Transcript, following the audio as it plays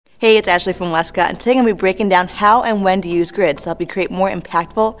Hey, it's Ashley from Westcott, and today I'm going to be breaking down how and when to use grids to help you create more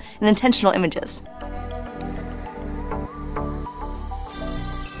impactful and intentional images.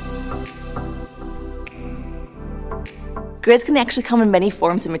 Grids can actually come in many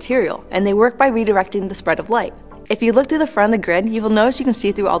forms and material, and they work by redirecting the spread of light. If you look through the front of the grid, you will notice you can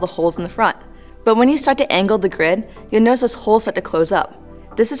see through all the holes in the front. But when you start to angle the grid, you'll notice those holes start to close up.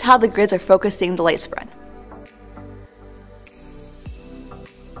 This is how the grids are focusing the light spread.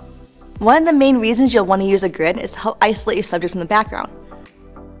 One of the main reasons you'll want to use a grid is to help isolate your subject from the background.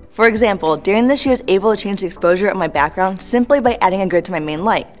 For example, during this, I was able to change the exposure of my background simply by adding a grid to my main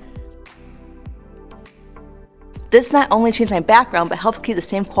light. This not only changed my background, but helps keep the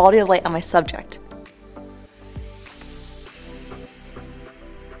same quality of light on my subject.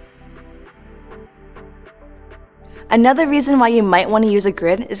 Another reason why you might want to use a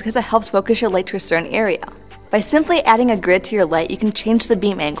grid is because it helps focus your light to a certain area. By simply adding a grid to your light, you can change the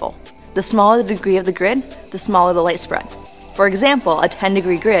beam angle. The smaller the degree of the grid, the smaller the light spread. For example, a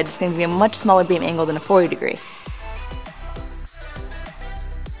 10-degree grid is going to be a much smaller beam angle than a 40-degree.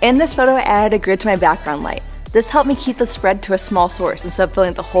 In this photo, I added a grid to my background light. This helped me keep the spread to a small source instead of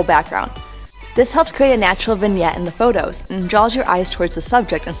filling the whole background. This helps create a natural vignette in the photos and draws your eyes towards the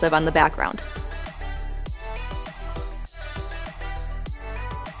subject instead of on the background.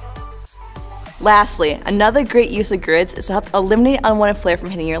 Lastly, another great use of grids is to help eliminate unwanted flare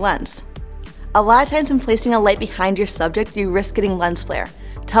from hitting your lens. A lot of times when placing a light behind your subject, you risk getting lens flare.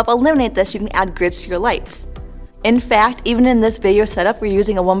 To help eliminate this, you can add grids to your lights. In fact, even in this video setup, we're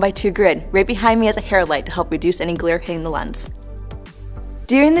using a 1x2 grid right behind me as a hair light to help reduce any glare hitting the lens.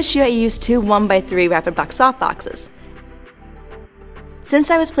 During the shoot, I used two 1x3 rapid box softboxes.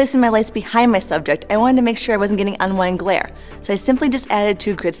 Since I was placing my lights behind my subject, I wanted to make sure I wasn't getting unwanted glare, so I simply just added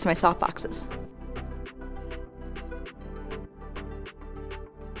two grids to my softboxes.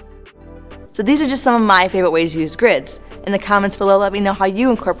 So these are just some of my favorite ways to use grids. In the comments below, let me know how you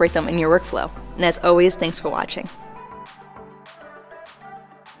incorporate them in your workflow. And as always, thanks for watching.